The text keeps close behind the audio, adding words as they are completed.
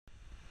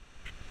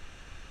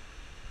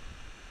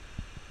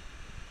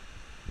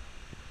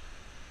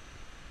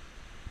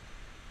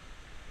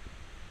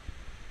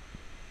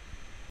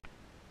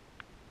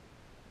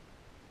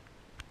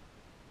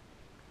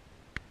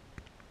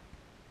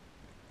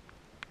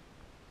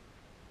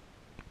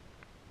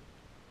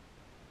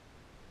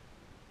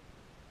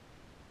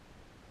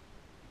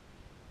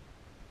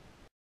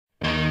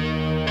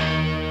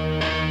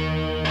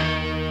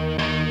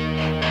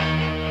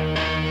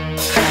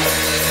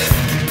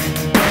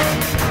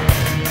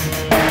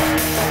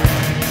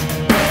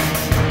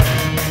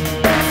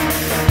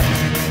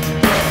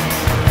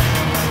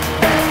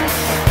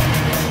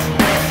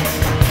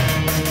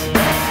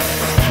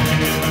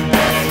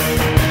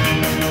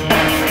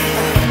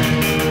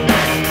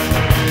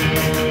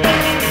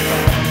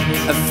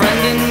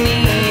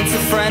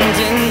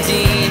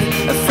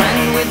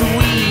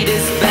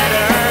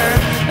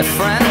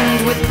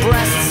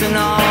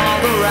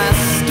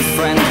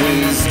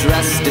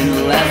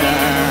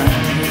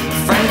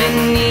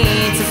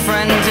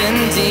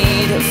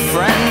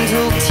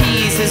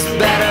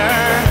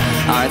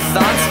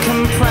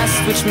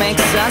which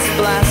makes us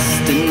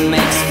blessed and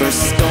makes for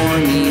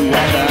stormy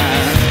weather.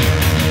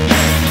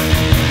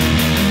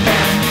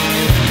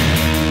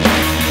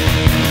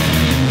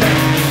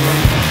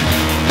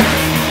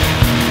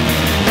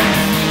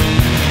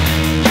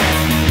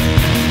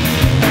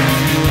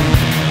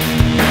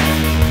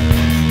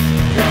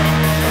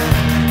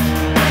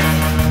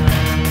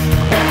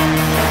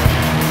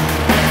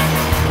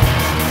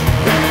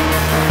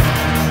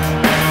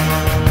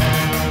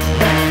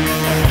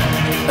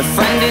 A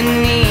friend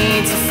in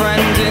need's a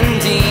friend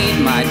indeed.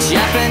 My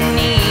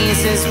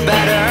Japanese is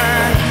better,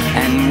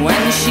 and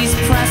when she's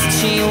pressed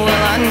she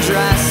will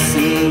undress,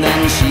 and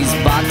then she's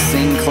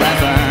boxing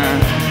clever.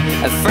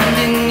 A friend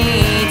in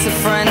need's a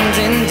friend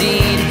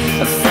indeed.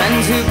 A friend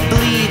who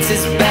bleeds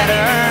is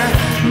better.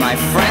 My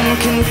friend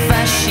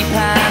confessed she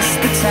passed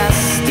the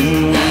test,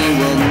 and we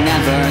will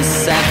never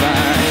sever.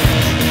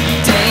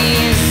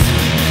 Days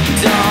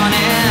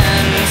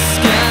dawning,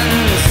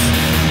 skins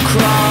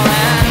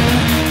crawling.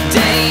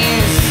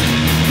 Days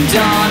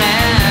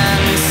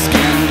dawning,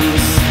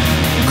 skins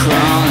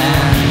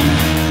crawling.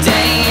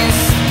 Days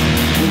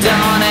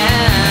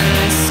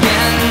dawning,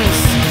 skins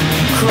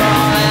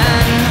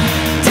crawling.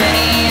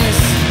 Days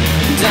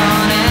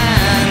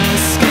dawning,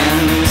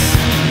 skins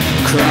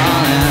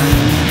crawling.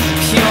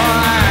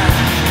 Pure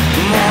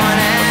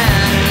morning,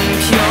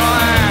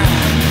 pure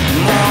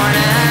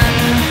morning,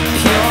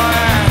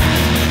 pure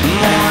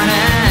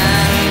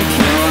morning,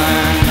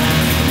 pure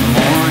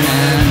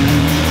morning.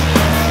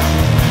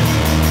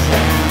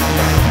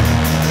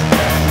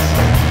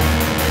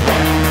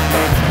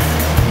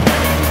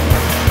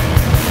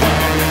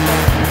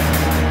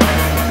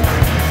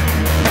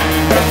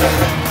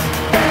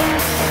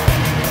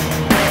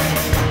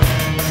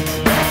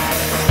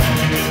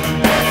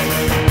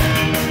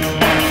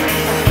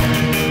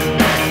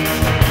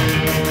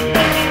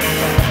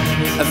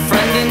 A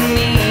friend in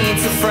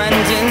need's a friend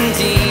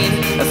indeed.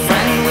 A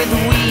friend with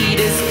weed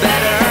is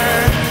better.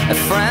 A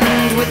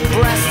friend with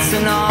breasts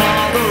and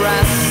all the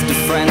rest. A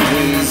friend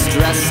who's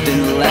dressed in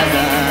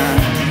leather.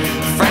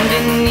 A friend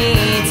in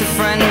need's a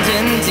friend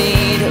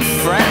indeed. A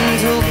friend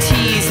who'll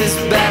tease is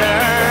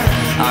better.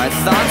 Our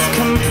thoughts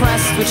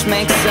compressed, which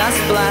makes us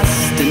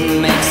blessed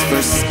and makes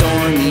for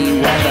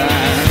stormy weather.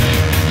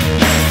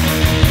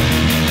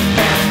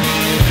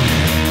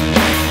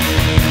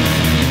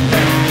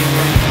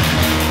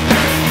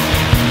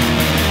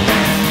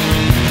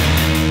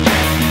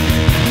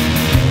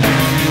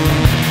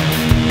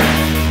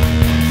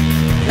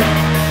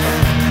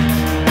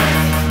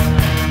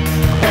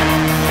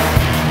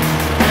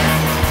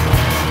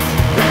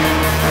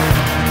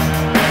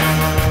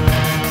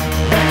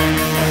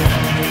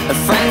 A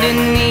friend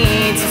in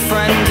need's a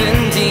friend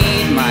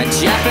indeed. My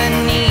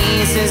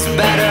Japanese is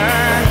better,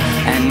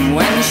 and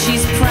when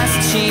she's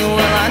pressed she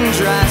will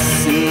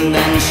undress, and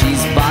then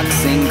she's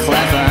boxing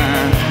clever.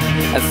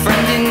 A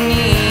friend in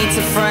need's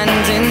a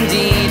friend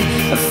indeed.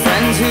 A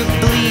friend who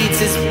bleeds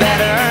is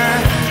better.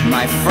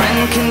 My friend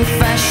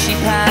confessed she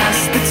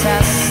passed the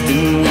test,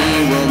 and we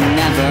will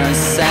never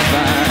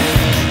sever.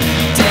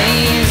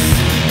 Days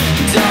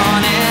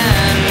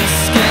dawning,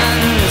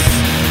 skins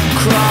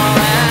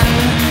crawling.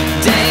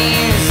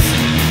 Days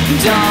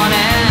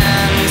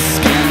dawning,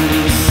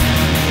 skins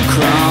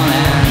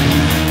crawling.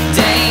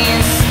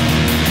 Days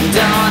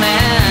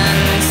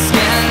dawning,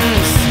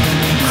 skins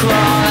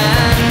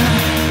crawling.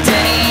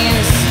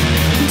 Days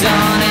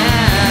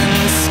dawning,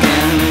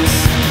 skins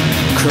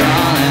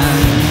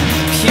crawling.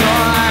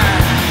 Pure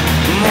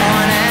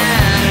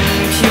morning,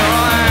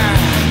 pure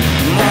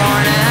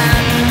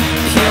morning,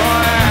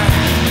 pure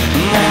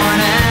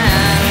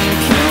morning,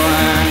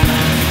 pure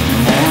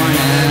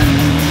morning.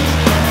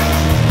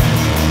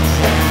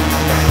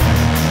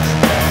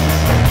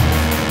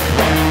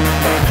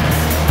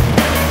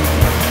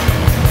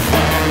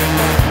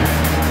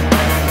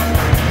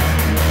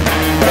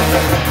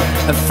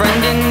 A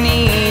friend in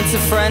need's a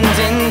friend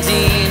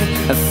indeed.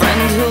 A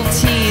friend who'll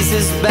tease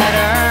is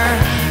better.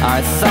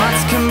 Our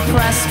thoughts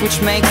compressed,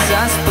 which makes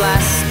us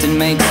blessed and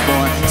makes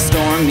for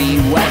stormy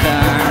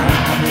weather.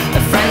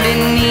 A friend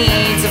in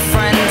need's a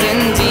friend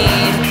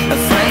indeed.